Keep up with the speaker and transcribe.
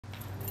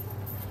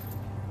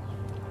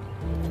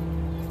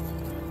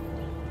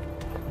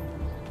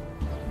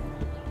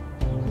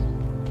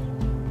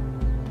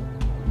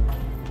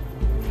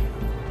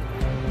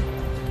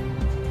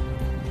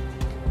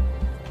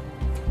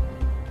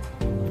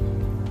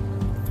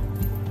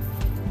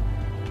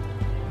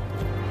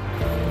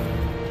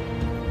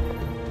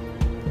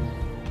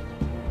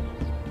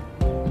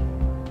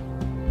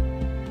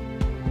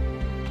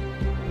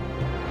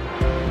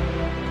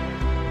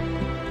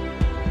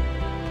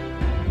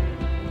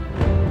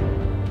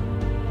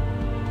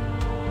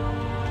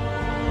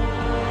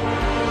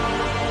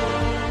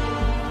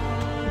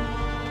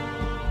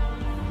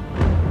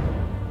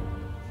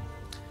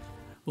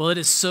Well, it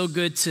is so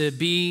good to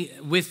be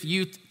with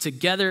you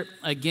together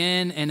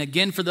again and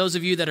again. For those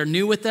of you that are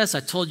new with us, I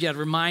told you I'd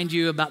remind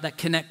you about that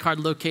Connect card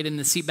located in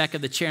the seat back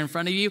of the chair in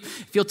front of you.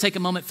 If you'll take a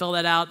moment, fill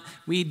that out.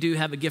 We do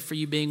have a gift for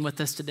you being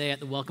with us today at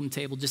the welcome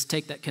table. Just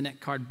take that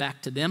Connect card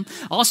back to them.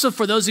 Also,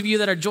 for those of you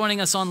that are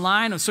joining us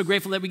online, I'm so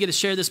grateful that we get to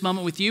share this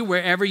moment with you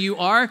wherever you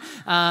are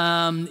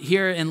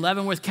here in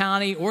Leavenworth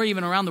County or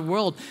even around the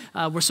world.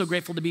 We're so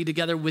grateful to be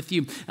together with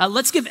you.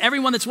 Let's give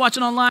everyone that's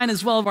watching online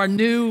as well as our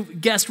new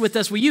guest with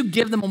us, will you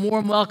give them a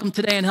warm welcome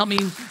today and help me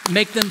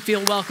make them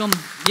feel welcome?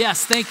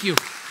 Yes, thank you.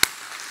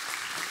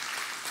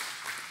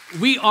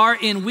 We are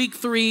in week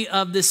 3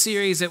 of this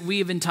series that we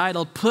have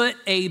entitled Put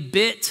a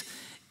Bit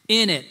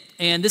in It.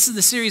 And this is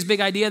the series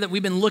big idea that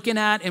we've been looking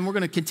at and we're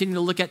going to continue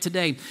to look at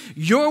today.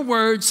 Your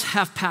words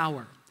have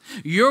power.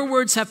 Your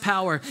words have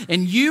power,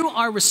 and you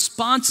are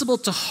responsible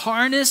to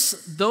harness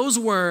those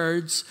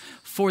words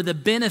for the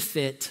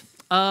benefit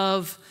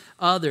of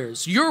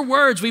others. Your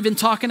words, we've been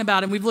talking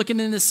about, and we've looked in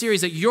this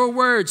series, that your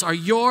words are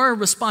your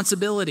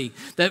responsibility,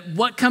 that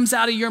what comes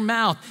out of your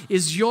mouth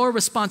is your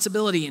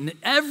responsibility, and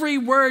every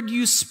word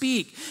you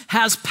speak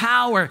has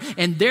power,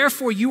 and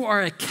therefore you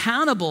are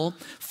accountable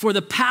for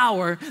the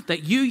power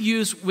that you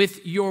use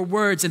with your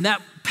words. And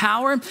that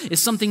power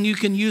is something you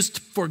can use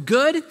for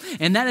good,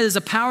 and that is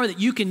a power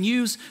that you can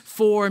use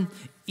for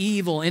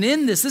evil. And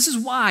in this is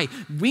why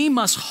we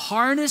must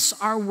harness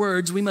our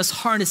words. We must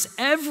harness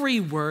every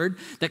word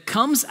that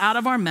comes out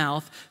of our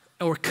mouth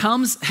or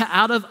comes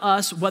out of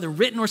us, whether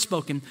written or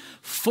spoken,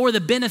 for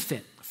the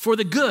benefit, for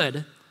the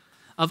good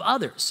of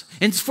others.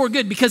 And it's for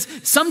good because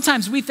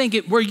sometimes we think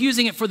we're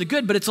using it for the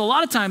good, but it's a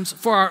lot of times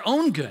for our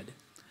own good.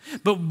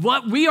 But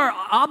what we are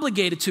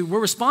obligated to, we're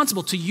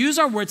responsible to use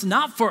our words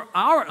not for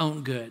our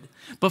own good,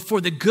 but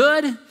for the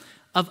good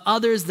of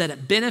others, that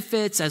it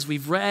benefits, as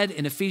we've read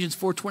in Ephesians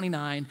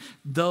 4:29,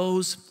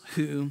 those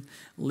who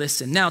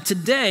listen. Now,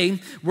 today,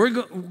 we're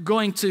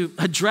going to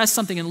address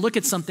something and look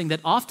at something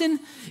that often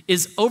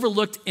is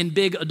overlooked in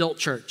big adult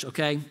church,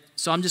 okay?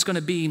 So I'm just going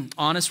to be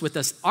honest with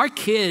us. Our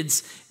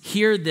kids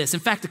hear this. In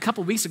fact, a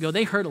couple weeks ago,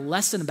 they heard a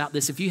lesson about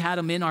this if you had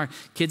them in our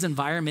kids'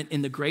 environment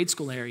in the grade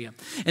school area.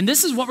 And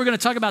this is what we're going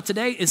to talk about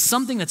today, is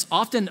something that's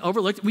often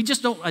overlooked. We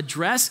just don't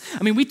address.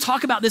 I mean, we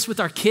talk about this with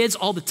our kids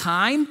all the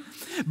time.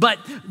 But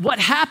what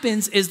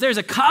happens is there's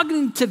a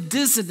cognitive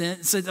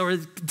dissonance or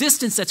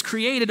distance that's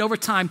created over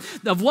time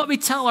of what we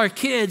tell our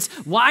kids,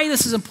 why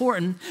this is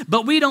important,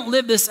 but we don't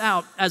live this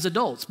out as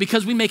adults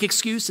because we make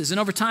excuses. And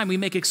over time, we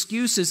make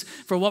excuses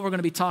for what we're going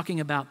to be talking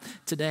about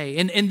today.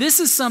 And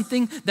this is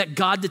something that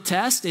God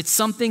detests. It's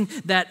something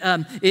that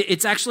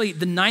it's actually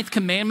the 9th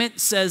commandment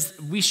says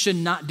we should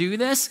not do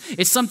this.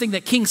 It's something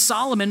that King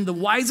Solomon, the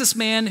wisest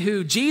man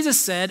who Jesus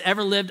said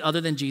ever lived, other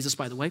than Jesus,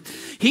 by the way,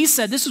 he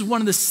said this is one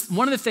of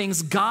the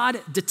things God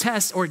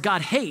detests or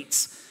God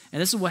hates.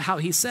 And this is how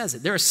he says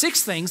it. There are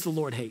 6 things the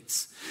Lord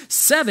hates.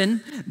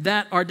 7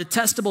 that are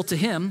detestable to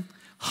him: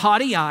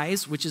 haughty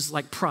eyes, which is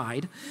like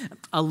pride;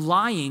 a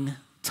lying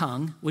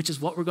tongue, which is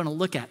what we're going to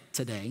look at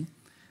today;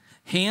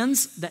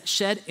 hands that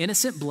shed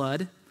innocent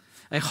blood;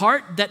 a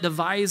heart that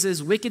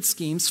devises wicked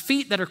schemes;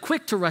 feet that are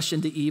quick to rush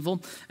into evil;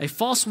 a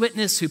false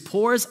witness who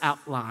pours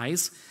out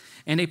lies;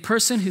 and a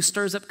person who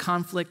stirs up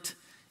conflict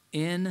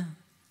in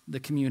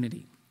the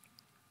community.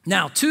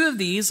 Now, 2 of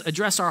these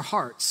address our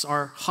hearts,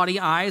 our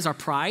haughty eyes, our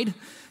pride,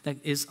 that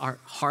is our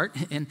heart.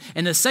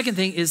 And the second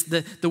thing is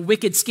the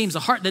wicked schemes, the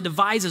heart that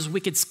devises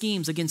wicked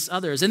schemes against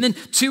others. And then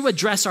 2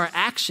 address our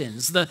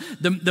actions.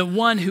 The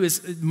one who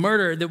is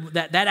murder,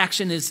 that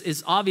action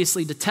is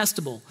obviously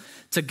detestable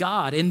to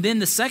God. And then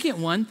the second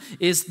one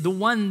is the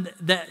one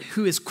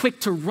who is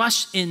quick to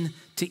rush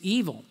into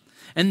evil.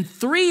 And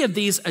 3 of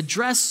these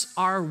address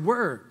our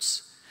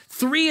words.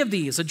 3 of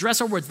these address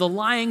our words: the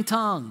lying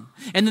tongue,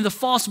 and then the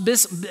false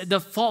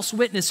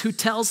witness who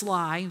tells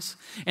lies,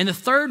 and the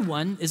third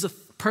one is a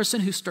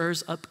person who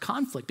stirs up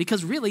conflict.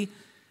 Because really,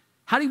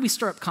 how do we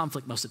stir up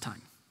conflict most of the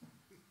time?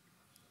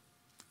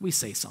 We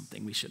say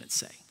something we shouldn't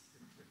say.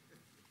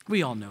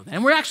 We all know that.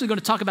 And we're actually going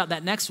to talk about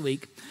that next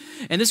week.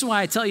 And this is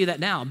why I tell you that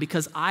now,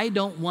 because I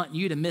don't want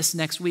you to miss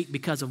next week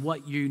because of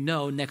what you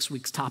know next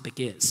week's topic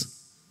is.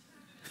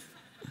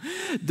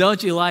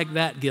 Don't you like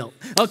that guilt?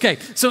 Okay,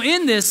 so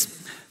in this,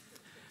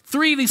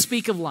 3 of these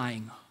speak of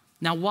lying.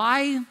 Now,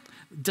 why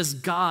does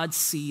God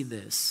see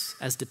this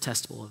as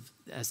detestable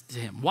as to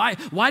him? Why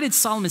did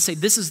Solomon say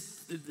this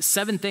is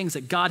 7 things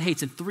that God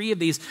hates, and 3 of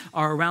these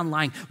are around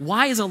lying?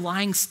 Why is a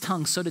lying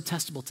tongue so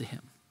detestable to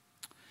him?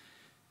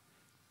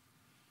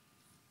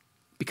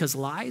 Because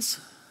lies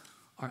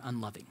are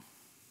unloving.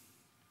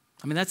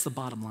 I mean, that's the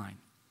bottom line.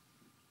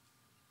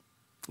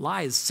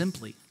 Lies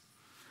simply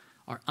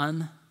are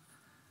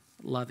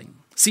unloving.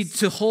 See,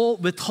 to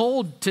hold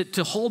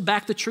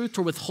back the truth,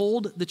 or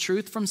withhold the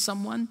truth from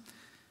someone,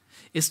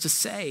 is to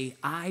say,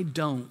 I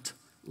don't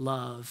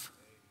love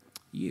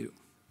you.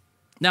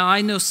 Now,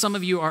 I know some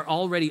of you are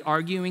already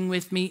arguing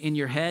with me in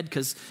your head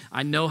because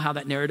I know how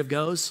that narrative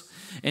goes.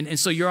 And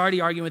so you're already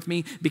arguing with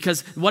me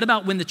because what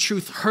about when the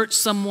truth hurts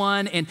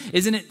someone? And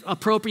isn't it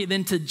appropriate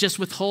then to just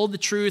withhold the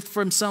truth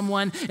from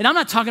someone? And I'm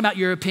not talking about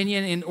your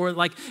opinion or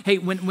like, hey,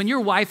 when your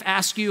wife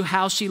asks you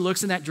how she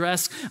looks in that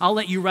dress, I'll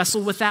let you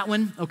wrestle with that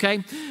one,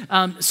 okay?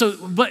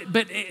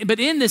 But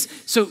in this,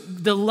 so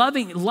the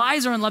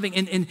lies are unloving.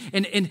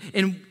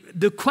 And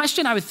the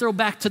question I would throw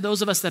back to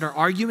those of us that are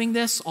arguing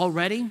this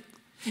already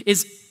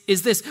is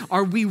this: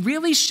 are we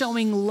really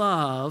showing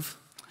love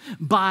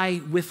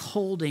by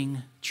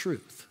withholding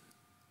truth?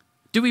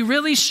 Do we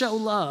really show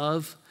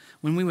love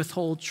when we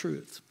withhold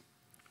truth?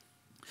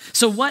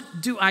 So what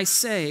do I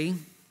say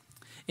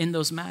in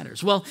those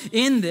matters? Well,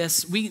 in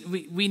this, we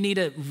need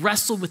to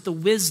wrestle with the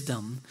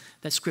wisdom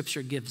that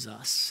Scripture gives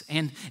us.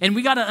 And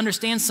we got to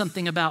understand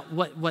something about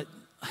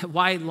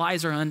why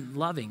lies are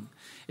unloving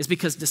is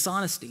because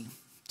dishonesty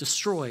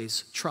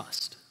destroys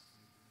trust.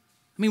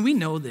 I mean, we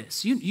know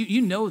this.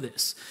 You know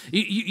this.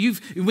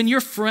 When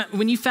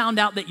you found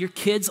out that your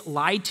kids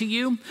lied to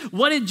you,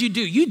 what did you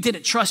do? You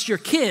didn't trust your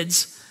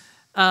kids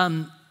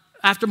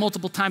after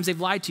multiple times they've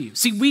lied to you.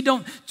 See,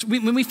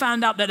 when we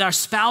found out that our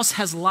spouse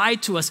has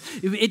lied to us,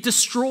 it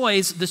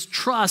destroys this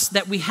trust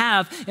that we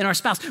have in our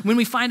spouse. When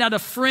we find out a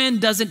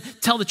friend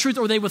doesn't tell the truth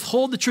or they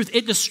withhold the truth,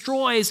 it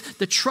destroys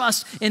the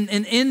trust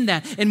in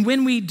that. And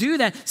when we do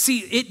that, see,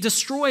 it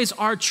destroys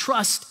our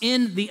trust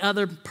in the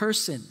other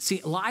person.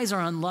 See, lies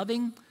are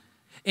unloving,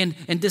 and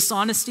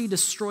dishonesty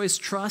destroys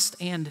trust,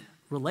 and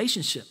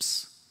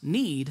relationships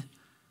need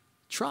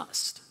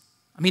trust.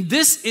 I mean,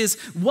 this is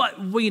what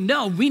we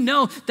know. We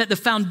know that the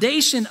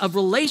foundation of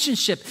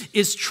relationship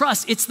is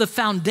trust. It's the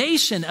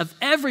foundation of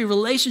every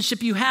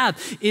relationship you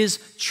have is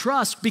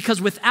trust,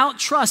 because without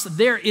trust,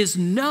 there is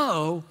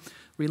no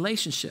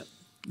relationship.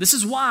 This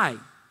is why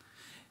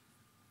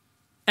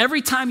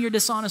every time you're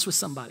dishonest with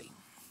somebody,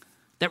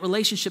 that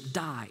relationship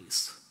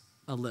dies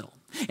a little.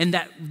 And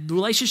that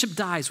relationship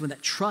dies when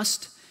that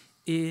trust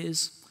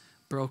is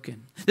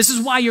broken. This is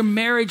why your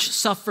marriage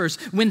suffers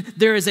when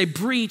there is a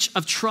breach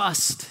of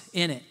trust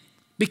in it,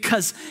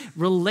 because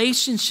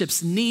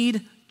relationships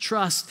need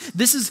trust.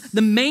 This is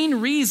the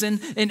main reason,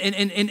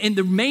 and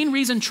the main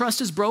reason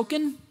trust is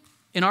broken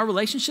in our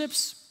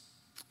relationships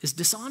is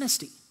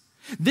dishonesty.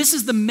 This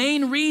is the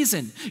main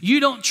reason you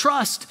don't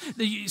trust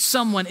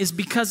someone is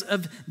because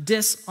of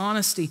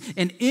dishonesty.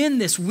 And in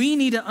this, we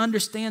need to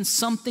understand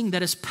something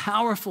that is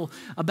powerful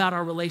about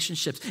our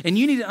relationships. And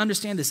you need to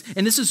understand this.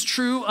 And this is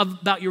true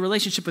about your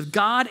relationship with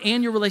God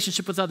and your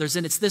relationship with others.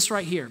 And it's this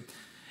right here.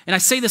 And I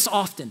say this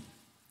often.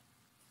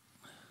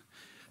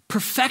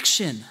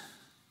 Perfection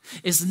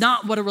is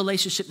not what a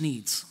relationship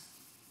needs.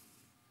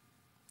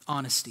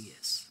 Honesty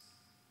is.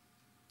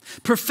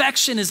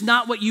 Perfection is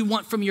not what you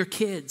want from your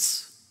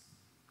kids.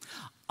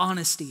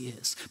 Honesty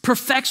is.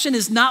 Perfection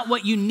is not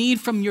what you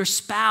need from your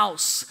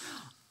spouse.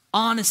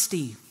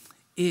 Honesty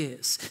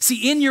is.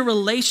 See, in your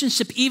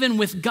relationship, even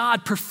with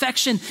God,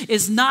 perfection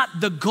is not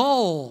the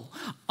goal.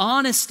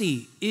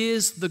 Honesty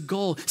is the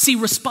goal. See,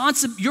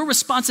 your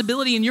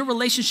responsibility in your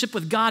relationship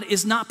with God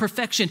is not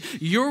perfection.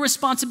 Your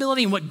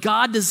responsibility and what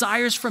God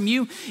desires from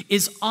you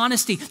is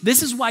honesty.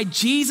 This is why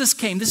Jesus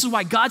came. This is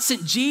why God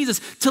sent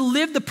Jesus to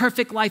live the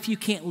perfect life you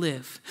can't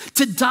live,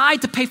 to die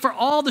to pay for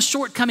all the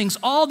shortcomings,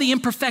 all the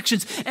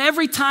imperfections.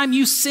 Every time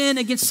you sin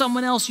against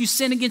someone else, you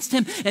sin against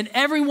him. And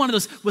every one of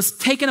those was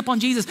taken upon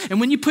Jesus. And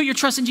when you put your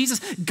trust in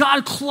Jesus,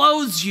 God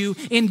clothes you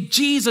in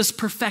Jesus'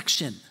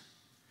 perfection,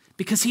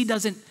 because he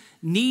doesn't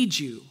need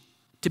you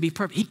to be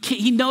perfect.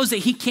 He knows that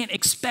he can't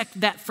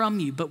expect that from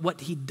you. But what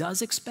he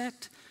does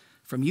expect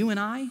from you and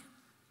I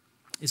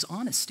is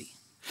honesty,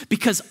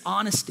 because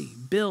honesty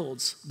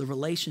builds the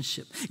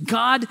relationship.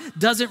 God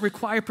doesn't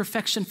require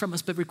perfection from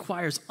us, but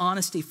requires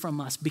honesty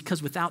from us,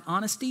 because without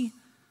honesty,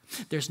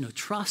 there's no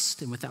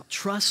trust. And without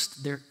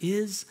trust, there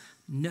is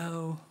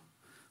no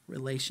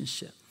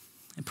relationship.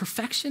 And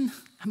perfection,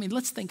 I mean,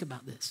 let's think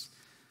about this.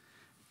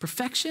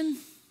 Perfection,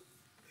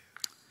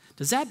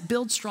 does that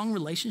build strong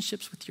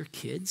relationships with your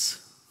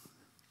kids?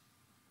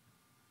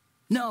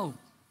 No.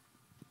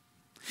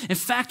 In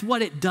fact,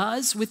 what it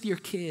does with your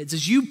kids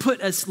is you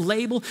put a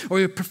label or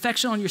your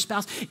perfection on your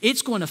spouse,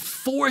 it's going to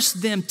force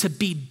them to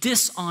be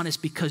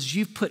dishonest because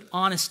you've put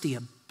honesty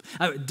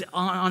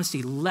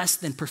less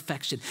than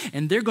perfection.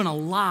 And they're going to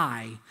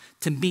lie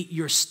to meet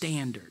your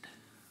standard.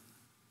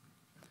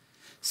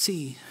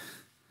 See,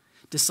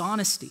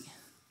 dishonesty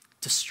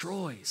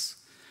destroys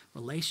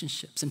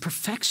relationships. And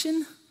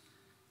perfection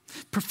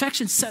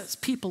sets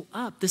people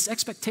up. This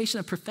expectation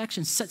of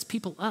perfection sets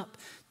people up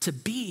to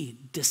be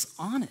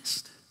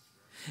dishonest.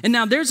 And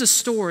now there's a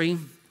story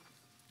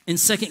in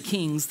 2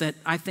 Kings that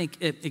I think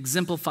it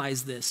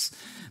exemplifies this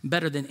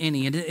better than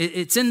any. And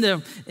it's in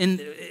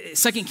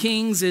 2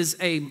 Kings is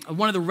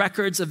one of the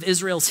records of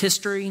Israel's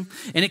history,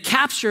 and it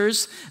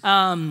captures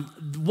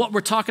what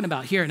we're talking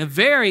about here in a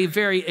very,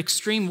 very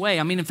extreme way.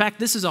 I mean, in fact,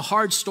 this is a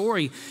hard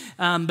story,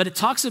 but it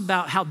talks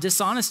about how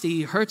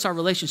dishonesty hurts our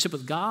relationship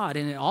with God,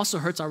 and it also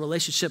hurts our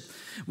relationship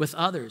with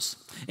others.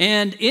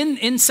 And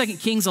in 2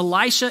 Kings,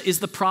 Elisha is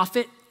the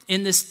prophet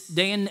in this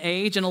day and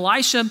age, and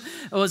Elisha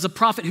was a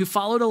prophet who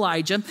followed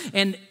Elijah.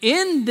 And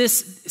in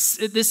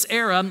this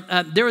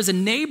era, there was a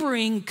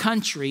neighboring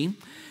country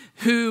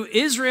who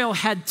Israel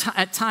had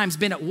at times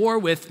been at war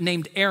with,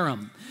 named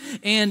Aram.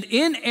 And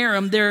in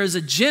Aram, there is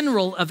a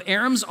general of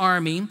Aram's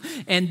army,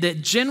 and the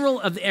general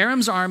of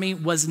Aram's army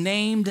was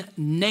named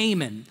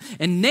Naaman.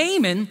 And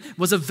Naaman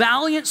was a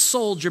valiant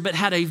soldier, but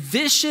had a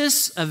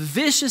vicious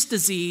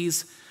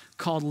disease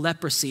called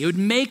leprosy. It would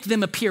make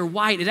them appear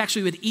white. It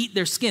actually would eat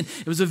their skin.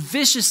 It was a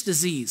vicious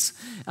disease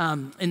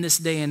in this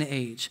day and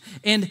age.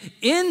 And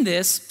in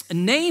this,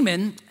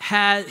 Naaman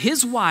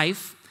his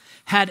wife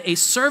had a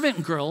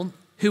servant girl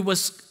who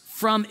was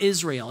from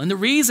Israel. And the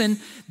reason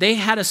they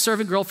had a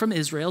servant girl from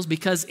Israel is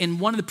because in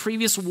one of the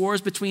previous wars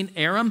between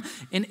Aram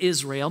and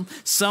Israel,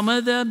 some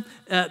of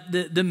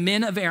the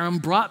men of Aram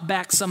brought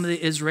back some of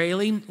the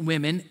Israeli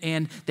women,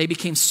 and they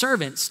became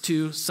servants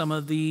to some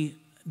of the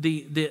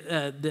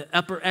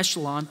upper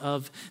echelon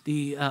of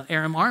the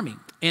Aram army.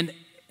 And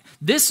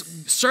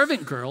this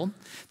servant girl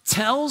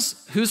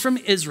who's from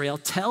Israel,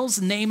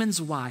 tells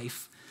Naaman's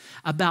wife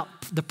about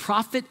the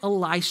prophet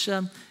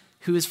Elisha,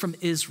 who is from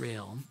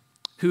Israel,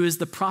 who is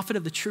the prophet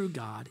of the true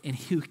God, and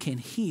who can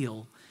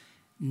heal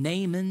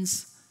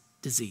Naaman's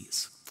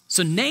disease.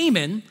 So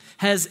Naaman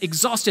has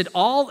exhausted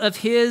all of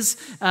his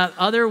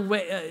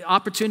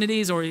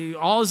opportunities, or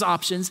all his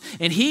options,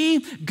 and he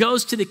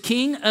goes to the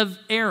king of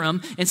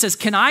Aram and says,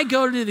 can I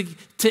go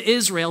to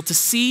Israel to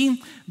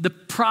see the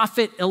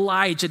prophet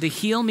Elijah to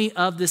heal me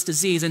of this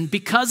disease? And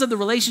because of the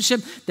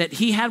relationship that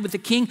he had with the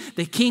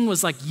king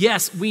was like,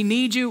 yes, we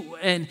need you.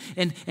 And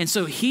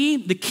so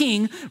the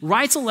king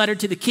writes a letter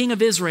to the king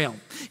of Israel.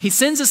 He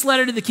sends this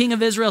letter to the king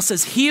of Israel,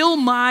 says, heal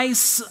my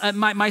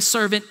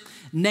servant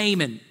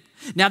Naaman.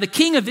 Now, the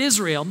king of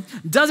Israel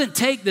doesn't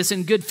take this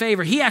in good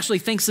favor. He actually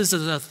thinks this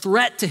is a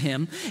threat to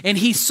him, and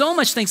he so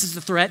much thinks it's a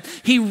threat,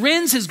 he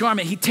rends his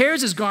garment, he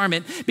tears his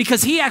garment,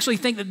 because he actually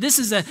thinks that this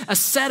is a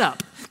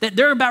setup, that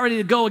they're about ready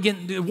to go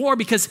against the war,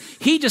 because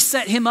he just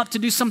set him up to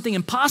do something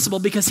impossible,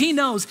 because he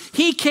knows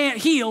he can't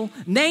heal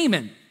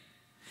Naaman.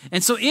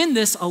 And so in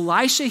this,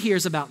 Elisha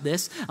hears about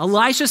this.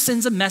 Elisha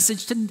sends a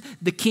message to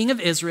the king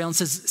of Israel and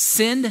says,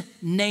 send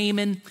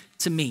Naaman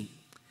to me.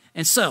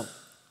 And so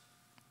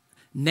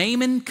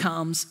Naaman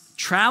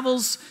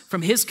travels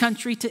from his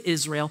country to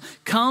Israel,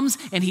 comes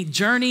and he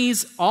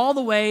journeys all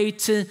the way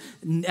to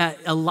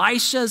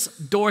Elisha's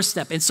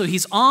doorstep. And so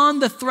he's on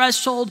the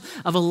threshold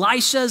of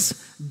Elisha's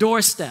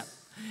doorstep.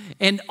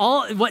 And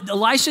what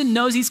Elisha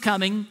knows he's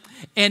coming,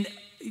 and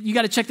you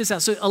got to check this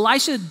out. So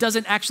Elisha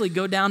doesn't actually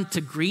go down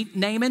to greet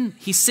Naaman.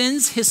 He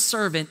sends his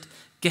servant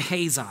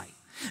Gehazi.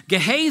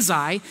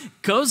 Gehazi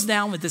goes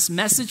down with this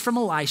message from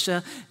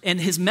Elisha, and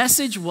his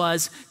message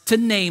was to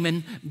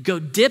Naaman, go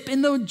dip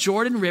in the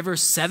Jordan River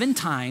 7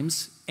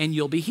 times and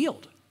you'll be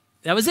healed.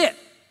 That was it.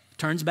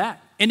 Turns back.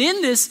 And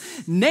in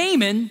this,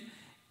 Naaman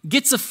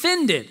gets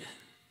offended.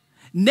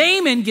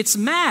 Naaman gets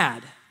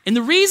mad. And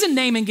the reason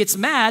Naaman gets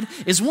mad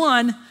is,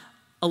 one,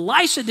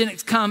 Elisha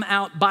didn't come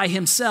out by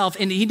himself,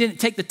 and he didn't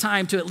take the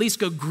time to at least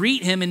go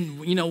greet him and,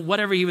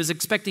 whatever he was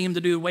expecting him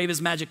to do, wave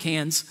his magic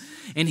hands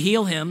and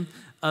heal him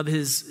of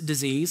his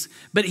disease.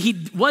 But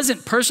he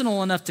wasn't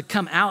personal enough to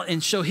come out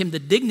and show him the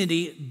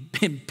dignity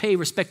and pay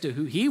respect to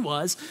who he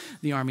was,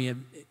 the army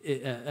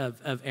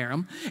of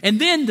Aram. And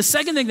then the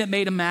second thing that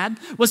made him mad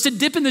was to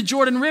dip in the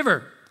Jordan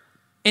River.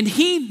 And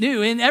he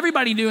knew, and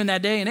everybody knew in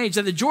that day and age,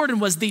 that the Jordan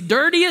was the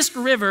dirtiest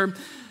river.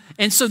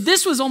 And so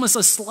this was almost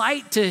a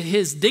slight to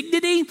his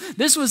dignity.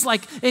 This was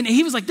like, and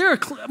he was like, there are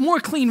more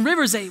clean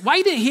rivers.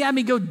 Why didn't he have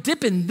me go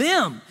dip in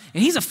them?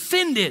 And he's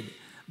offended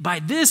by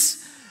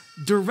this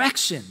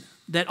direction,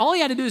 that all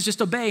he had to do is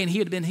just obey and he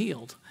had been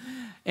healed.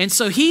 And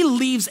so he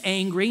leaves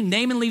angry.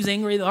 Naaman leaves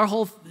angry. Our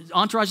whole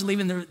entourage is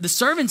leaving. The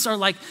servants of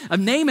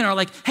Naaman are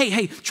like,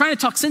 hey, trying to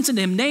talk sense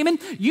into him. Naaman,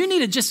 you need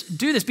to just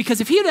do this,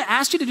 because if he had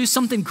asked you to do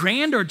something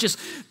grand or just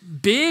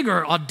big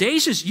or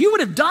audacious, you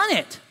would have done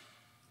it.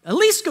 At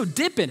least go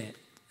dip in it.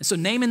 And so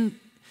Naaman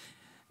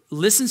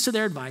listens to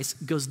their advice,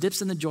 goes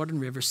dips in the Jordan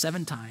River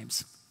 7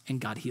 times,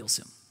 and God heals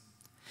him.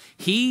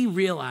 He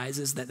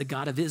realizes that the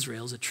God of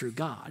Israel is a true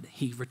God.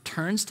 He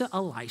returns to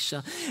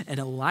Elisha, and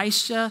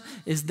Elisha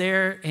is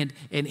there, and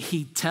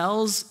he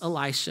tells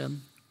Elisha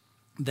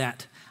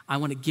that I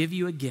want to give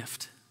you a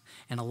gift.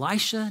 And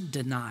Elisha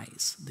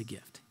denies the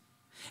gift.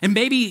 And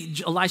maybe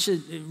Elisha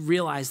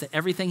realized that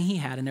everything he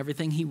had and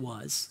everything he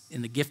was,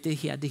 and the gift that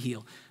he had to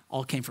heal,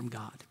 all came from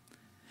God.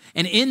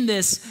 And in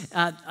this,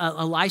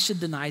 Elisha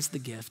denies the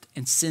gift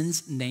and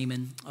sends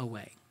Naaman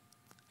away.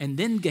 And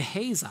then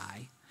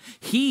Gehazi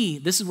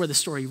This is where the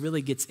story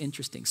really gets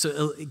interesting.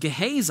 So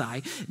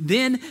Gehazi,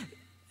 then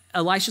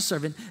Elisha's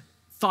servant,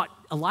 thought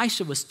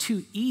Elisha was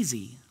too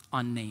easy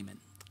on Naaman.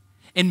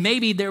 And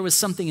maybe there was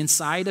something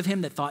inside of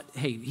him that thought,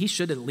 hey, he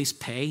should at least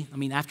pay. I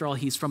mean, after all,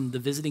 he's from the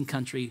visiting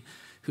country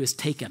who has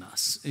taken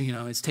us,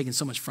 has taken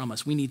so much from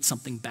us. We need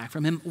something back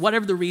from him.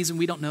 Whatever the reason,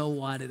 we don't know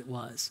what it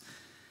was.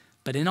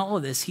 But in all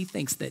of this, he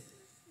thinks that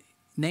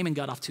Naaman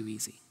got off too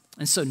easy.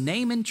 And so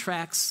Naaman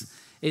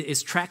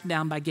is tracked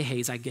down by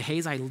Gehazi.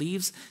 Gehazi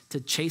leaves to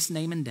chase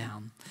Naaman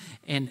down.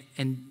 And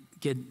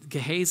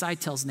Gehazi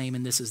tells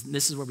Naaman, this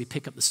is where we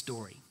pick up the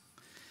story.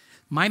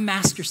 My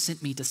master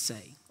sent me to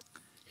say,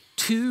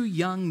 2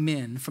 young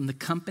men from the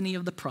company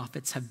of the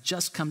prophets have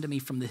just come to me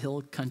from the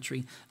hill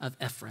country of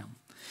Ephraim.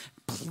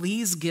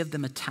 Please give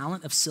them a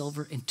talent of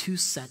silver and 2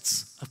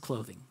 sets of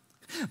clothing.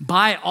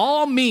 By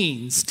all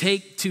means,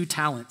 take 2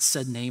 talents,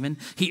 said Naaman.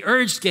 He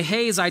urged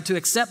Gehazi to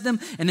accept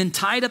them and then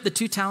tied up the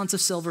 2 talents of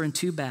silver in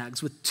 2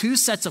 bags with 2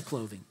 sets of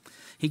clothing.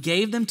 He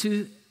gave them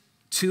to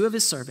 2 of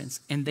his servants,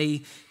 and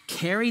they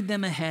carried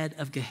them ahead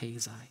of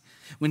Gehazi.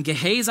 When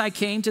Gehazi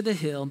came to the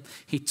hill,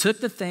 he took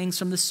the things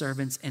from the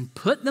servants and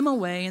put them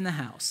away in the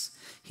house.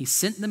 He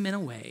sent the men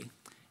away,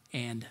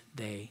 and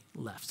they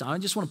left. So I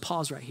just want to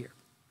pause right here.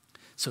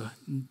 So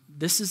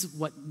this is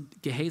what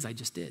Gehazi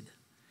just did.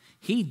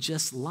 He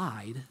just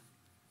lied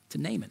to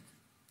Naaman.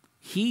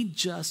 He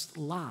just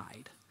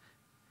lied.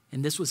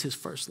 And this was his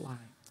first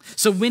lie.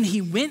 So when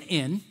he went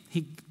in,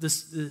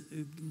 the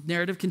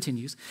narrative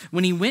continues.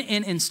 When he went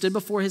in and stood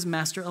before his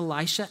master,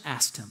 Elisha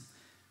asked him,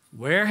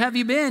 where have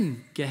you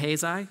been,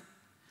 Gehazi?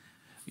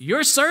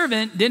 Your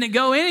servant didn't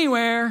go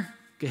anywhere,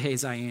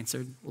 Gehazi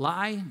answered.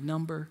 Lie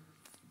number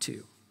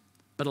 2.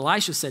 But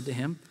Elisha said to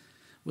him,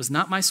 was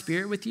not my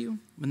spirit with you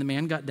when the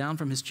man got down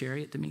from his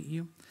chariot to meet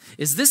you?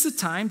 Is this the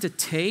time to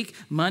take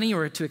money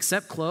or to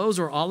accept clothes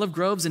or olive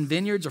groves and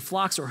vineyards or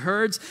flocks or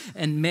herds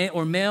and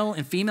or male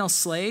and female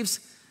slaves?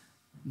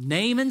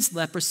 Naaman's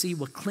leprosy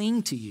will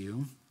cling to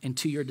you and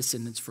to your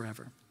descendants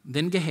forever.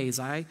 Then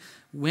Gehazi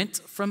went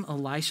from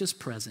Elisha's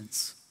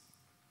presence,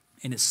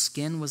 and his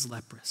skin was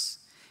leprous.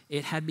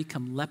 It had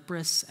become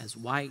leprous as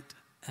white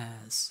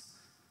as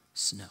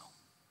snow.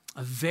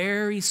 A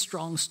very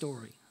strong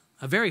story,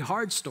 a very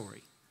hard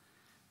story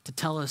to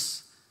tell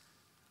us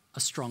a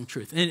strong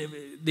truth. And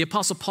the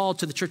Apostle Paul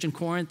to the church in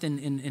Corinth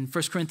in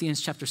 1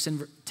 Corinthians chapter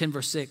 10,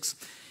 verse 6,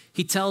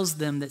 he tells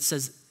them that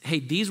says, hey,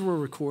 these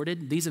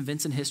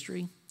events in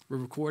history were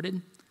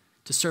recorded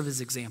to serve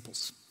as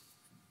examples.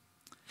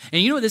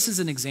 And you know what this is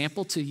an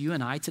example to you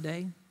and I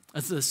today?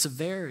 Of the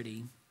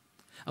severity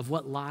of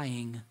what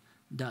lying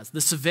does,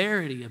 the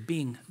severity of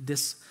being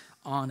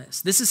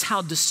dishonest. This is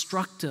how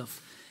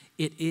destructive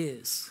it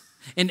is.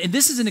 And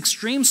this is an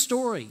extreme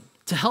story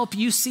to help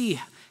you see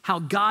how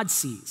God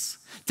sees,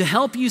 to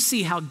help you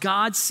see how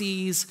God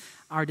sees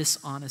our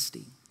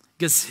dishonesty.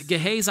 Because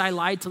Gehazi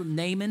lied to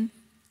Naaman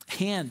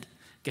and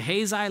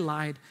Gehazi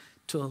lied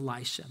to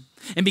Elisha.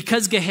 And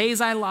because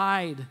Gehazi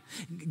lied,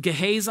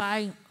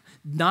 Gehazi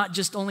not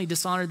just only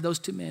dishonored those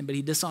 2 men, but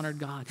he dishonored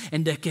God.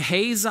 And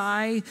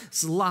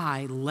Gehazi's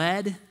lie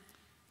led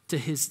to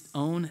his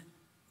own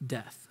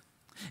death.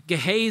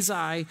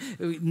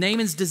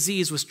 Naaman's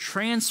disease was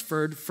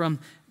transferred from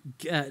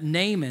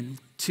Naaman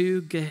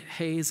to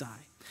Gehazi.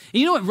 And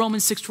you know what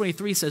Romans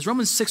 6:23 says?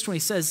 Romans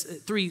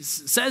 6:23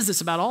 says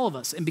this about all of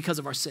us and because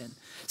of our sin.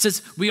 It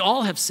says we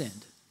all have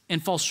sinned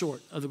and fall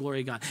short of the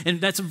glory of God.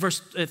 And that's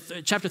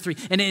in chapter 3.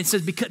 And it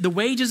says because the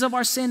wages of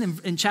our sin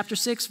in chapter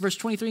 6, verse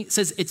 23, it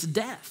says it's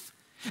death.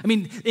 I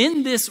mean,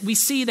 in this, we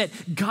see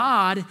that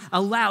God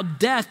allowed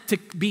death to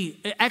be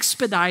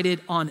expedited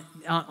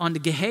onto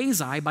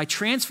Gehazi by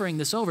transferring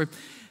this over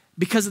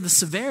because of the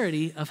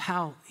severity of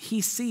how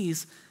he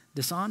sees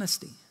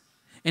dishonesty.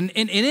 And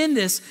in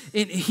this,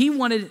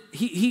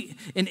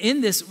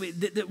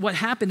 what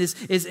happened is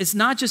it's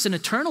not just an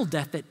eternal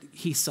death that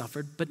he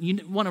suffered, but we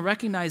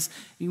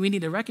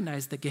need to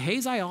recognize that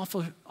Gehazi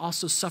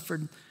also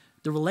suffered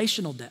the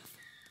relational death.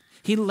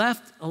 He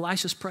left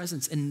Elisha's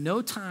presence, and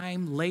no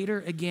time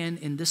later again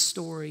in this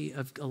story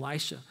of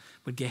Elisha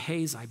would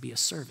Gehazi be a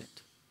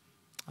servant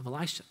of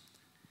Elisha.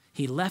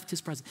 He left his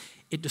presence.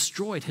 It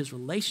destroyed his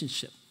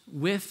relationship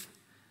with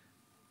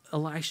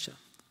Elisha.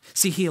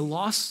 See, he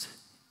lost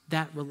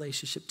that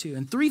relationship too.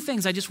 And 3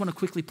 things I just want to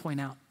quickly point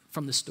out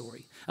from the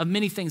story, of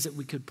many things that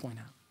we could point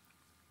out.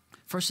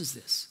 First is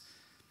this.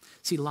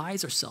 See,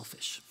 lies are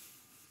selfish.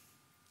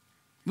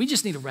 We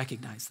just need to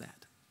recognize that.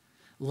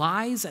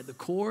 Lies at the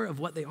core of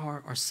what they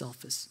are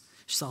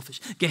selfish.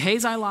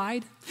 Gehazi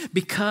lied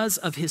because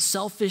of his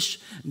selfish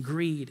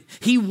greed.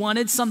 He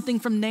wanted something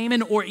from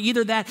Naaman, or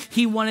either that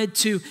he wanted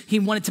to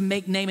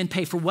make Naaman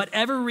pay for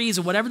whatever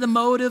reason, whatever the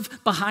motive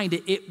behind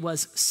it. It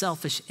was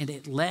selfish, and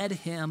it led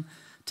him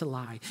to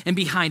lie. And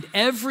behind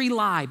every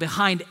lie,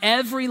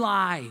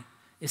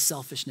 is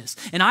selfishness.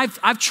 And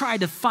I've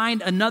tried to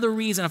find another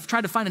reason. I've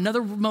tried to find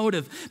another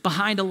motive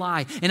behind a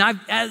lie. And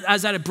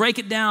as I break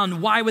it down,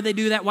 why would they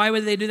do that? Why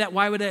would they do that?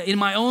 Why would they, in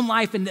my own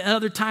life and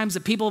other times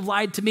that people have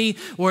lied to me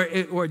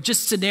or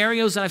just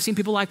scenarios that I've seen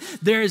people lie,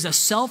 there is a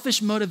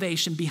selfish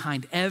motivation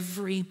behind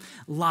every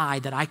lie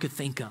that I could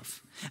think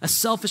of. A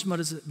selfish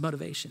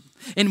motivation.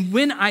 And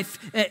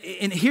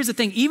and here's the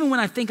thing, even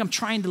when I think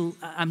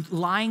I'm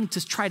lying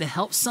to try to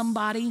help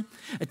somebody,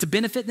 to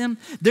benefit them,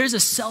 there's a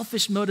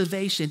selfish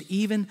motivation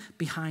even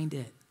behind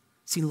it.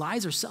 See,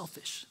 lies are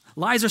selfish.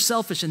 Lies are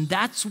selfish, and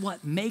that's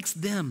what makes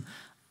them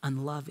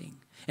unloving.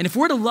 And if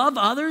we're to love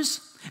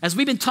others, as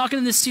we've been talking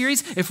in this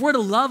series, if we're to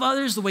love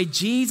others the way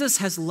Jesus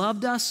has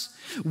loved us,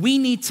 we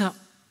need to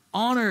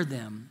honor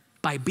them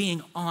by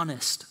being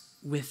honest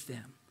with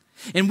them.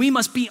 And we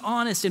must be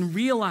honest and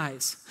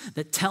realize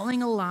that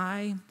telling a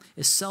lie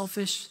is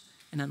selfish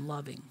and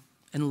unloving.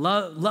 And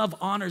love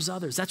honors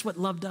others. That's what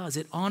love does.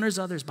 It honors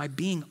others by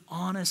being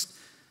honest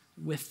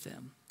with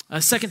them.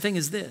 A second thing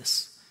is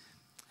this.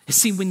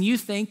 See, when you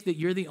think that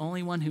you're the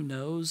only one who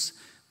knows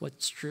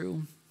what's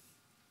true,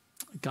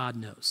 God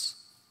knows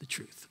the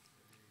truth.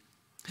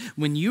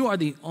 When you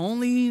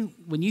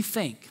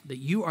think that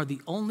you are the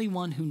only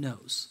one who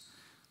knows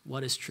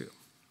what is true,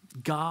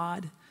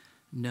 God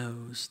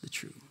knows the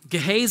truth.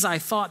 Gehazi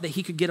thought that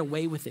he could get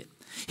away with it.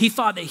 He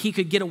thought that he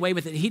could get away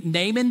with it.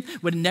 Naaman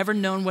would have never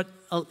known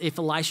if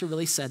Elisha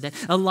really said that.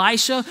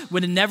 Elisha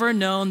would have never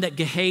known that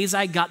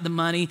Gehazi got the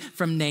money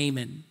from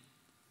Naaman.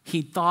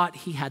 He thought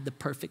he had the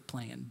perfect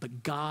plan,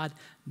 but God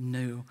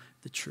knew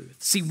the truth.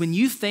 See, when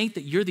you think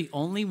that you're the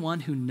only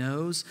one who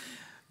knows,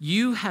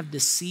 you have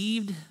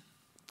deceived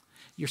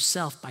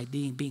yourself by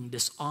being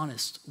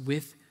dishonest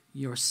with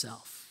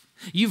yourself.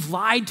 You've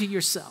lied to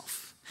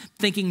yourself,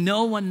 thinking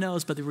no one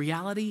knows, but the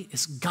reality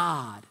is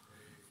God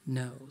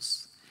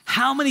knows.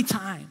 How many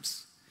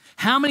times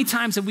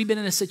have we been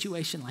in a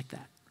situation like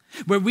that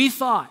where we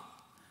thought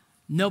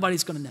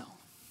nobody's going to know?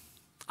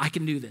 I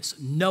can do this.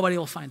 Nobody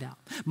will find out.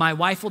 My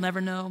wife will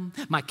never know.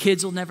 My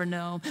kids will never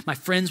know. My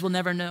friends will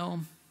never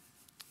know.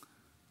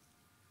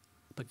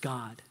 But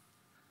God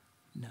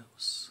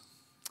knows.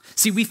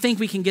 See, we think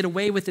we can get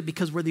away with it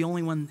because we're the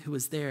only one who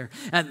was there.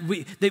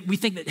 We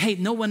think that, hey,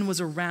 no one was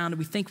around, and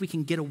we think we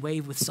can get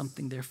away with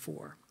something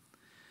therefore.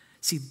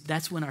 See,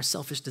 that's when our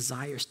selfish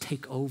desires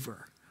take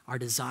over. Our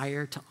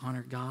desire to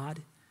honor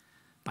God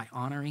by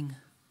honoring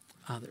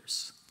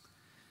others.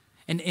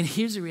 And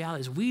here's the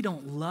reality is we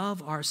don't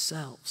love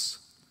ourselves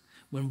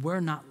when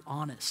we're not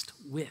honest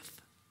with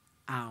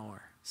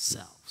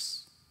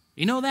ourselves.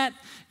 You know that?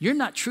 You're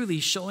not truly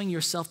showing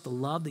yourself the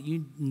love that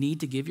you need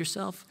to give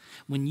yourself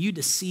when you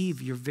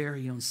deceive your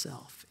very own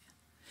self.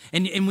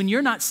 And when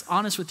you're not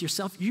honest with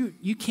yourself,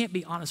 you can't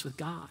be honest with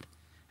God.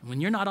 And when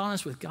you're not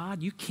honest with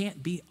God, you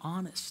can't be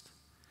honest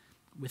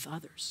with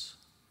others.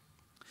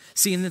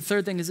 See, and the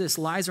third thing is this,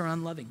 lies are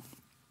unloving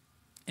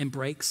and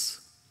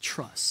breaks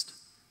trust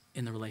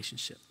in the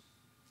relationship.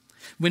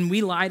 When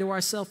we lie to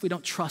ourselves, we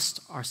don't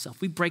trust ourselves.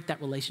 We break that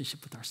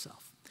relationship with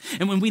ourselves.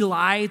 And when we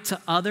lie to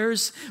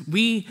others,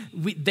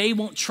 they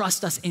won't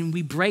trust us, and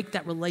we break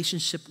that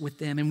relationship with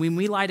them. And when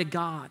we lie to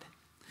God,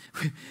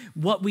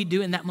 what we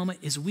do in that moment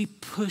is we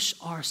push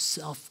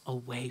ourselves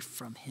away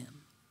from him.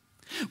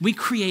 We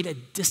create a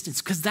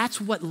distance because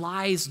that's what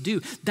lies do.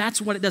 That's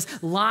what it does.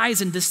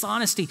 Lies and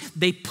dishonesty,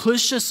 they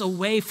push us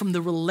away from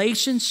the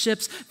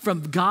relationships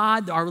from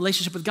God, our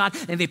relationship with God,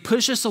 and they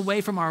push us away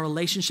from our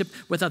relationship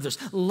with others.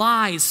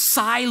 Lies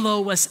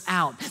silo us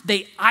out.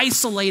 They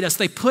isolate us.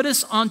 They put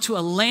us onto a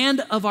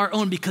land of our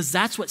own because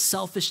that's what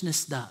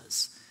selfishness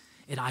does.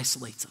 It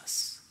isolates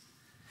us.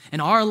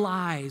 And our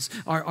lies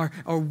are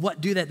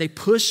what do that. They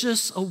push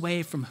us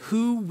away from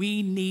who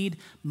we need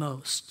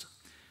most.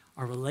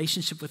 Our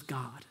relationship with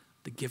God,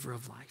 the giver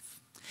of life,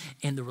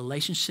 and the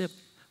relationship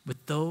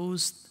with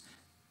those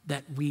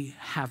that we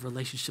have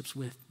relationships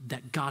with,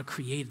 that God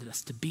created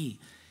us to be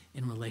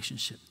in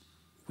relationship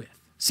with.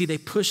 See, they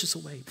push us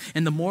away.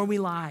 And the more we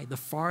lie, the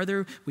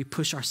farther we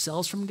push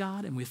ourselves from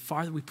God, and the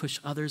farther we push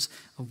others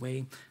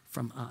away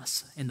from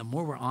us. And the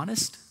more we're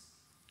honest,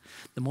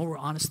 the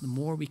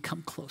more we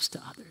come close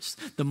to others.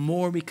 The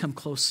more we come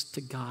close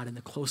to God, and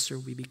the closer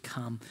we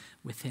become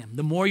with him.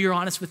 The more you're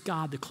honest with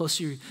God, the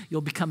closer you'll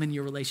become in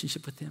your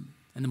relationship with him.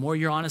 And the more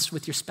you're honest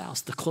with your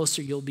spouse, the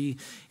closer you'll be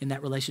in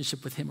that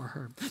relationship with him or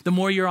her. The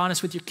more you're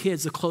honest with your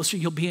kids, the closer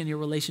you'll be in your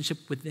relationship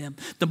with them.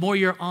 The more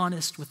you're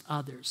honest with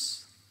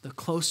others, the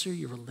closer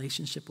your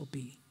relationship will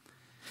be.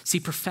 See,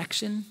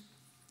 perfection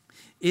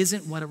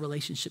isn't what a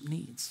relationship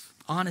needs.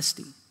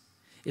 Honesty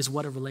is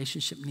what a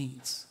relationship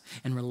needs.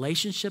 And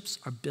relationships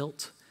are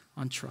built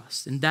on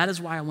trust. And that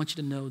is why I want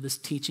you to know this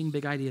teaching,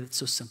 big idea that's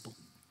so simple,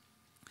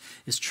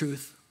 is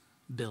truth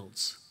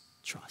builds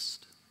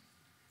trust.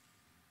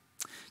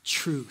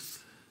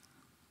 Truth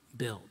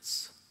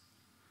builds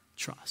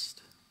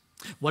trust.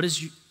 What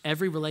does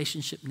every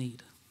relationship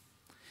need?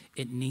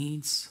 It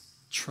needs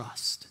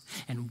trust.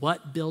 And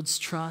what builds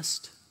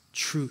trust?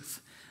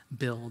 Truth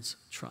builds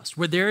trust.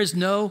 Where there is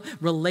no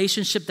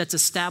relationship that's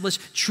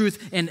established,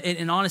 truth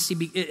and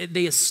honesty,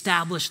 they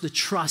establish the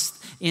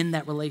trust in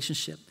that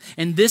relationship.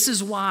 And this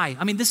is why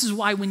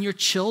when your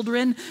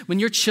children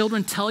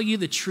tell you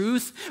the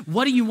truth,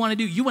 what do you want to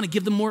do? You want to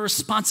give them more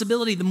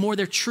responsibility the more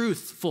they're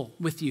truthful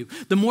with you.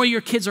 The more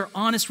your kids are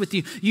honest with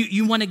you,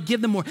 you want to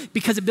give them more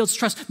because it builds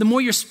trust. The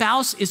more your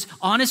spouse is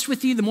honest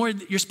with you, the more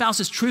your spouse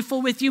is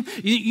truthful with you,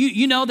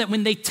 you know that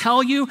when they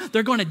tell you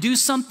they're going to do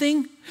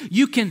something,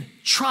 you can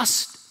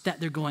trust that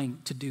they're going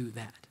to do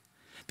that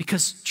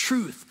because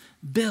truth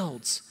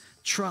builds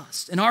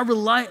trust. And our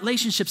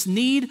relationships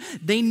need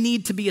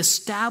to be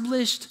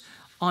established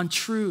on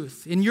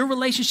truth. In your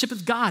relationship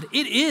with God,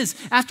 it is,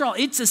 after all,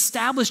 it's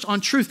established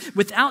on truth.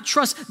 Without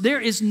trust,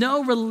 there is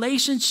no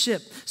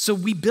relationship. So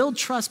we build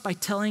trust by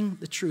telling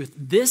the truth.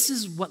 This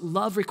is what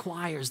love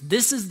requires.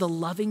 This is the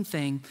loving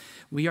thing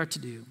we are to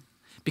do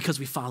because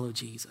we follow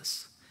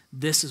Jesus.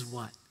 This is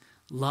what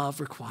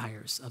love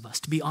requires of us,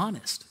 to be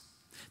honest.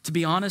 To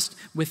be honest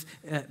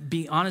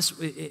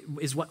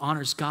is what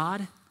honors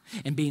God,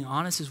 and being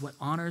honest is what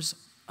honors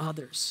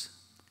others.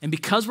 And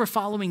because we're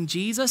following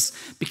Jesus,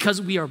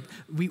 because we are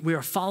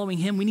following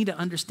him, we need to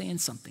understand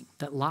something,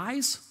 that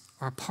lies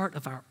are a part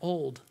of our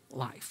old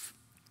life.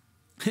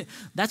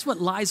 That's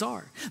what lies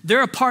are.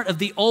 They're a part of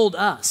the old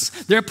us.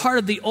 They're a part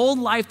of the old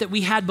life that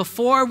we had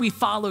before we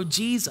followed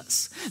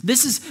Jesus.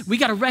 We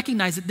got to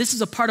recognize that this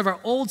is a part of our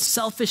old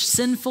selfish,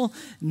 sinful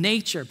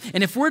nature.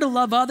 And if we're to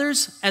love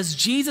others as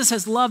Jesus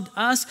has loved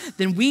us,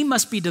 then we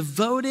must be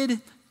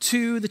devoted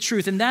to the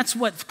truth. And that's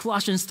what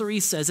Colossians 3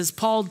 says, as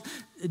Paul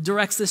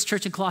directs this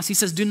church in Colossae. He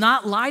says, do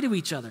not lie to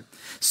each other,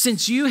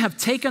 since you have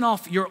taken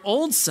off your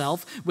old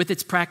self with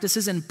its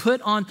practices and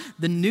put on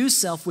the new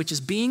self, which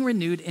is being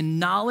renewed in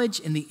knowledge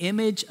in the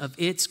image of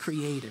its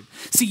creator.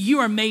 See, you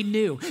are made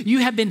new. You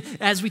have been,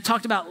 as we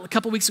talked about a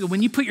couple weeks ago,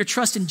 when you put your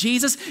trust in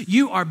Jesus,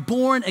 you are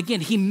born again.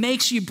 He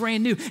makes you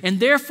brand new. And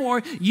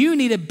therefore, you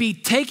need to be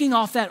taking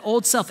off that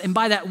old self. And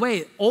by that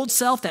way, old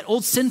self, that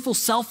old sinful,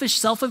 selfish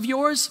self of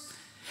yours,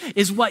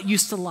 is what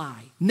used to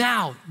lie.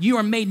 Now you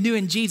are made new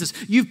in Jesus.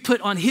 You've put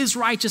on his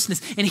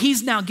righteousness, and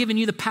he's now given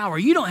you the power.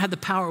 You don't have the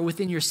power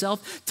within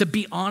yourself to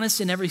be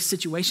honest in every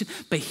situation,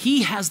 but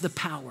he has the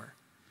power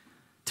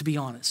to be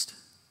honest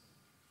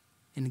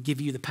and to give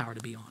you the power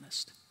to be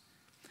honest.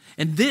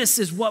 And this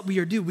is what we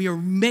are doing. We are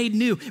made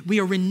new.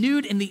 We are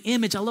renewed in the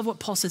image. I love what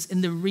Paul says,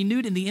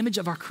 renewed in the image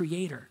of our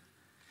Creator.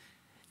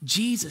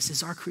 Jesus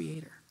is our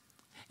Creator.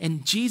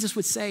 And Jesus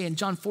would say in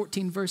John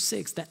 14, verse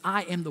 6, that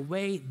I am the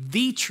way,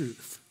 the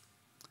truth,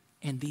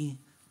 and the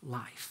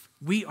life.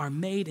 We are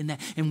made in that.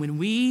 And when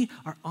we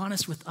are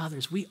honest with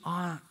others, we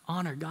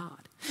honor God.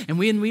 And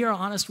when we are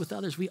honest with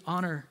others, we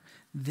honor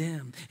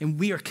them. And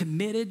we are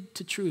committed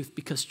to truth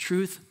because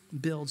truth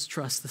builds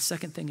trust. The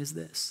second thing is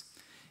this,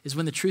 is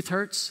when the truth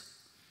hurts,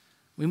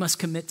 we must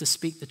commit to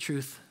speak the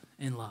truth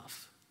in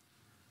love.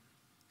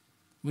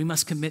 We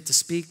must commit to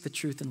speak the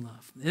truth in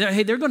love.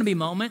 Hey, there are going to be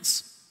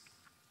moments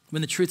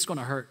when the truth's going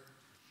to hurt.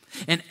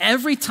 And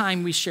every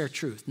time we share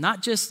truth,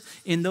 not just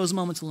in those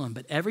moments alone,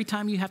 but every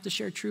time you have to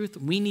share truth,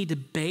 we need to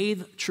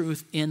bathe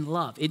truth in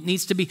love. It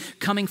needs to be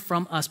coming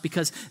from us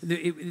because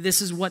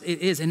this is what it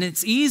is. And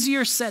it's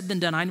easier said than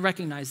done. I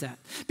recognize that.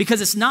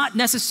 Because it's not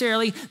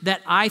necessarily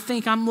that I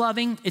think I'm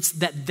loving, it's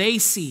that they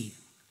see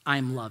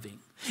I'm loving.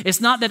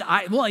 It's not that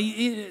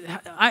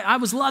I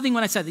was loving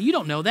when I said that. You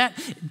don't know that.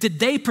 Did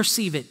they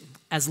perceive it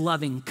as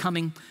loving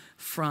coming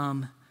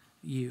from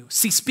you?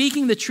 See,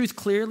 speaking the truth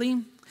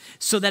clearly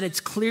so that it's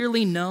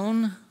clearly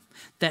known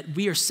that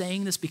we are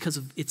saying this because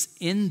it's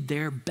in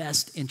their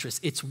best interest.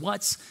 It's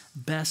what's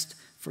best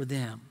for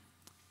them.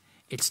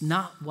 It's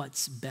not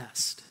what's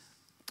best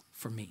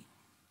for me.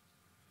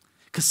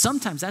 Because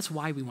sometimes that's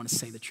why we want to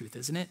say the truth,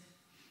 isn't it?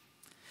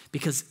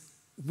 Because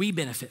we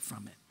benefit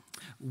from it.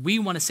 We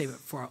want to say it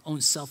for our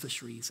own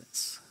selfish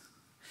reasons.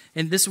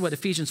 And this is what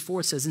Ephesians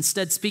 4 says.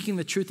 Instead, speaking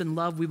the truth in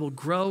love, we will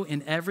grow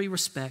in every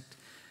respect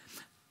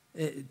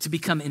to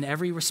become in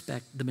every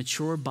respect the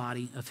mature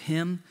body of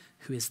him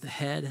who is the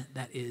head,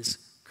 that is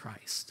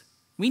Christ.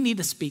 We need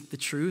to speak the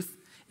truth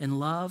in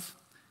love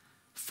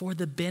for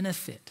the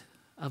benefit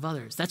of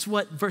others. That's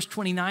what verse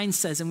 29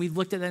 says, and we've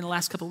looked at it in the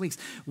last couple of weeks.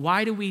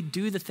 Why do we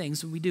do the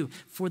things that we do?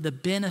 For the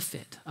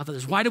benefit of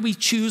others. Why do we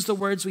choose the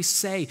words we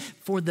say?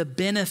 For the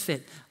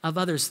benefit of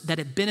others, that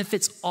it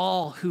benefits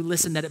all who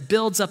listen, that it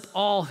builds up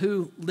all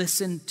who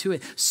listen to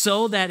it,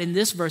 so that in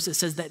this verse it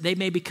says that they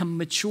may become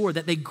mature,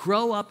 that they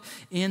grow up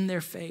in their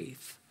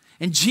faith.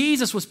 And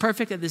Jesus was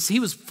perfect at this. He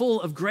was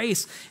full of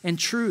grace and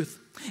truth.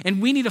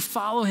 And we need to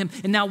follow him.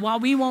 And now while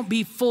we won't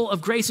be full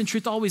of grace and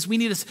truth always, we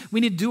need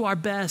to do our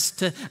best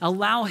to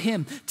allow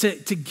him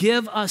to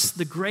give us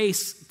the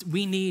grace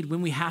we need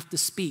when we have to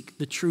speak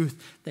the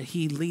truth that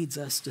he leads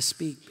us to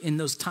speak in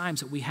those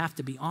times that we have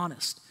to be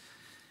honest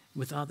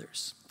with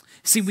others.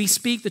 See, we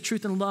speak the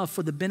truth in love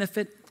for the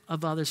benefit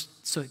of others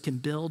so it can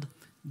build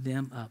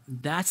them up.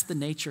 That's the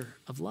nature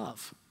of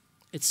love.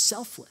 It's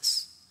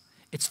selfless.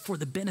 It's for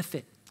the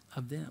benefit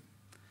of them.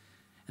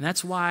 And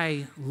that's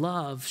why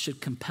love should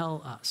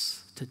compel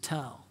us to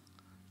tell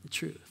the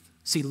truth.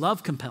 See,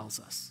 love compels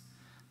us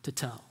to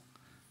tell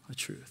the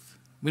truth.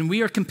 When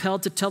we are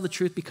compelled to tell the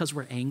truth because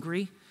we're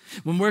angry,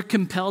 when we're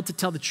compelled to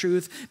tell the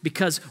truth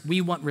because we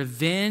want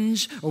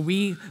revenge, or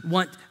we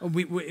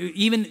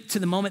even to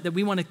the moment that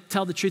we want to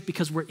tell the truth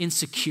because we're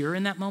insecure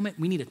in that moment,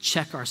 we need to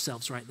check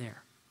ourselves right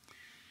there.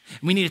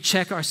 We need to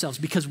check ourselves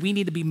because we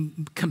need to be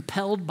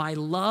compelled by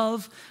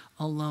love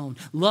alone.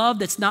 Love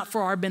that's not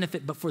for our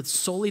benefit, but for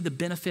solely the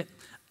benefit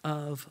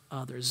of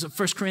others.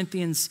 1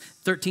 Corinthians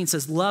 13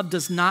 says, love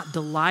does not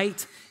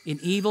delight in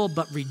evil,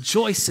 but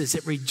rejoices.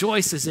 It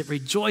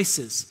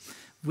rejoices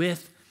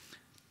with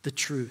the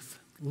truth.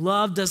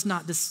 Love does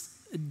not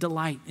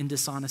delight in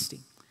dishonesty.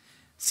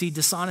 See,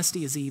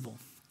 dishonesty is evil.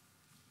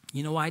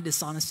 You know why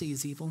dishonesty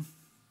is evil?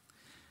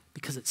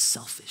 Because it's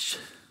selfish.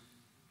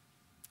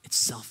 It's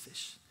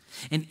selfish.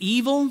 And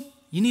evil,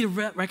 you need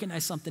to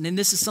recognize something. And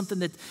this is something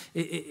that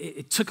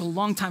it took a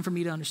long time for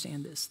me to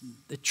understand this.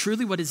 That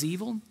truly what is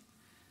evil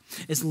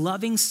is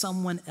loving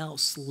someone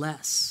else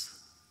less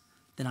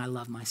than I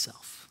love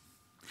myself.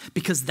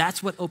 Because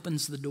that's what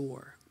opens the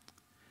door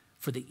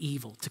for the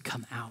evil to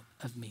come out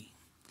of me.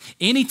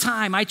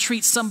 Anytime I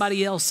treat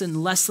somebody else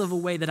in less of a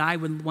way that I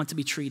would want to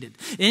be treated,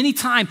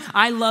 anytime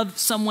I love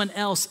someone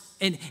else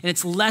and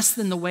it's less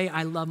than the way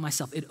I love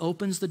myself, it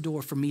opens the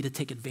door for me to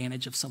take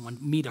advantage of someone,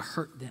 me to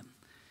hurt them,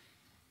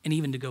 and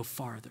even to go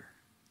farther.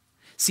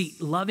 See,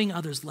 loving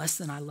others less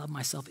than I love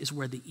myself is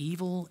where the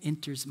evil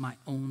enters my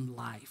own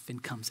life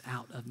and comes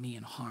out of me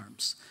and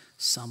harms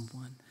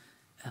someone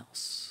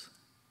else.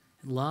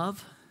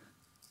 Love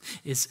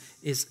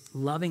is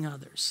loving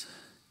others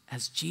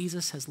as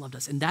Jesus has loved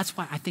us. And that's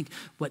why I think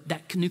what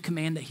that new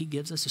command that he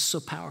gives us is so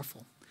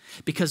powerful.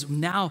 Because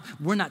now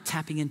we're not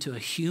tapping into a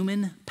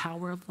human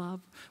power of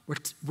love.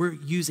 We're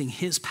using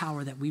his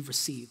power that we've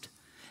received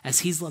as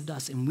he's loved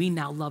us, and we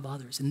now love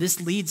others. And this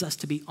leads us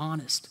to be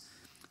honest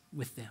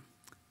with them.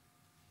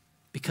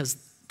 Because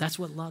that's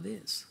what love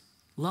is.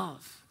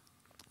 Love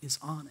is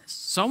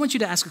honest. So I want you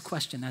to ask a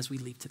question as we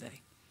leave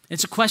today.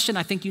 It's a question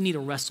I think you need to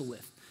wrestle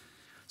with.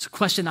 It's a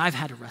question I've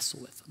had to wrestle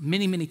with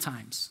many, many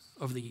times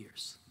over the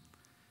years.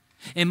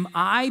 Am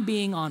I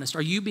being honest?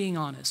 Are you being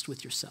honest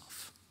with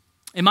yourself?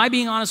 Am I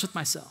being honest with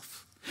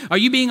myself? Are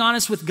you being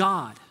honest with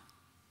God?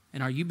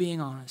 And are you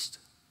being honest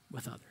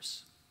with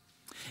others?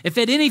 If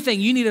at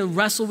anything, you need to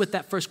wrestle with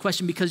that first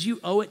question because you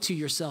owe it to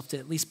yourself to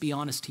at least be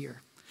honest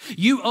here.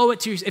 You owe it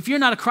to yourself. If you're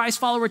not a Christ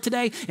follower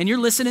today and you're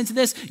listening to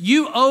this,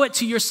 you owe it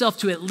to yourself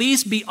to at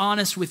least be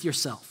honest with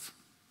yourself.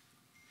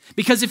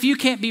 Because if you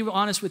can't be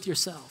honest with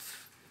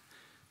yourself,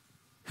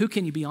 who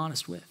can you be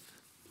honest with?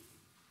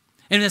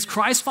 And as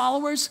Christ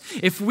followers,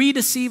 if we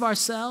deceive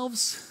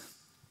ourselves,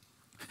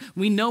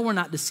 we know we're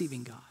not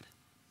deceiving God.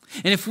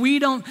 And if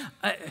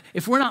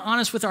we're not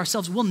honest with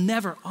ourselves, we'll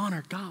never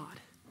honor God.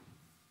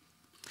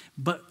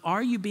 But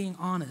are you being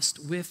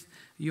honest with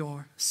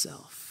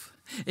yourself?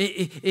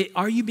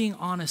 Are you being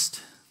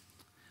honest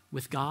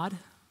with God?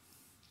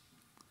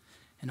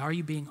 And are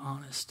you being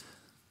honest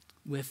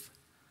with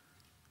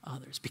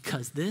others?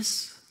 Because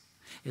this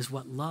is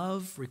what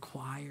love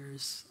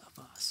requires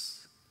of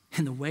us.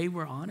 And the way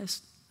we're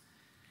honest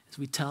is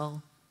we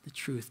tell the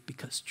truth,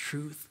 because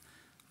truth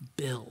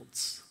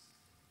builds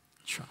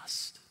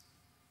trust.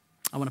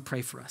 I want to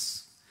pray for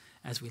us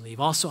as we leave.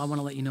 Also, I want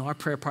to let you know our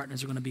prayer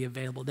partners are going to be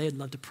available. They'd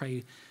love to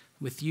pray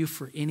with you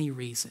for any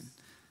reason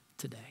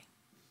today.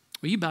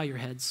 Will you bow your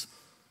heads?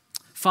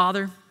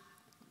 Father,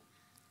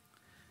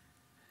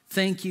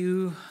 thank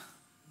you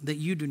that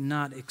you do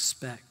not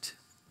expect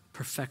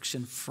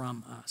perfection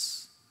from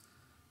us,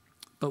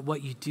 but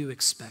what you do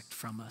expect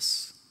from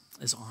us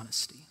is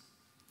honesty.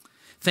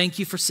 Thank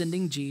you for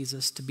sending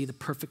Jesus to be the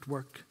perfect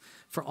work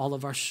for all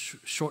of our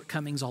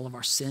shortcomings, all of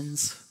our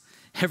sins,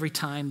 every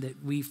time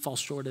that we fall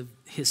short of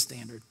his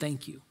standard.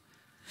 Thank you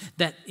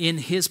that in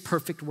his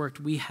perfect work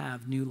we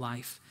have new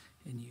life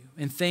in you.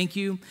 And thank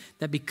you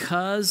that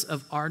because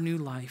of our new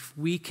life,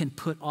 we can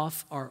put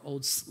off our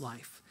old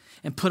life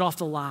and put off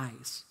the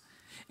lies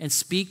and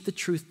speak the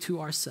truth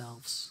to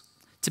ourselves,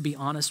 to be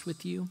honest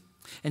with you,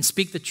 and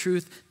speak the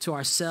truth to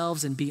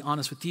ourselves and be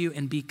honest with you,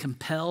 and be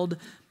compelled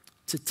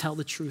to tell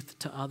the truth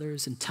to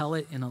others, and tell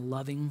it in a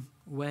loving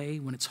way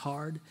when it's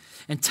hard,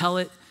 and tell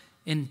it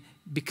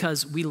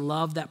because we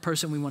love that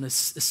person, we want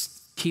to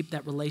keep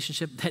that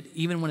relationship, that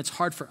even when it's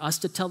hard for us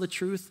to tell the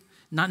truth,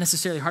 not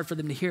necessarily hard for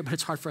them to hear, but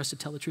it's hard for us to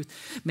tell the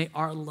truth. May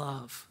our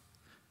love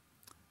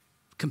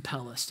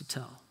compel us to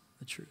tell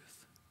the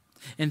truth.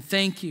 And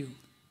thank you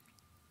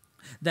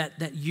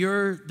that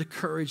you're the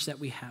courage that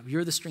we have.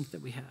 You're the strength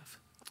that we have.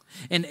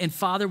 And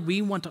Father,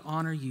 we want to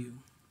honor you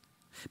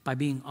by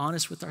being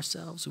honest with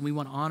ourselves, and we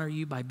want to honor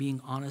you by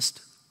being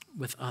honest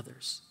with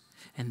others.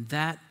 And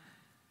that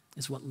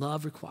is what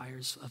love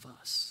requires of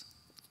us.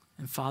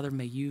 And Father,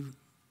 may you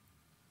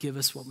give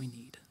us what we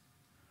need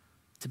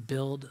to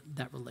build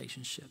that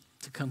relationship,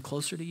 to come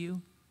closer to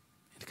you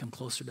and to come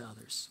closer to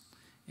others.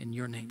 In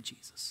your name,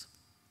 Jesus.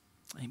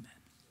 Amen.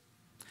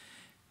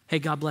 Hey,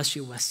 God bless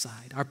you,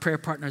 Westside. Our prayer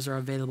partners are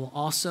available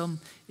also.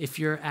 If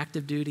you're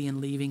active duty and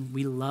leaving,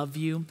 we love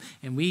you.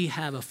 And we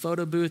have a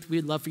photo booth.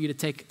 We'd love for you to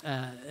take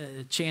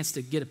a chance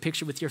to get a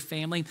picture with your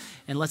family.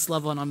 And let's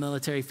love on our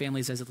military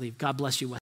families as it leave. God bless you, Westside.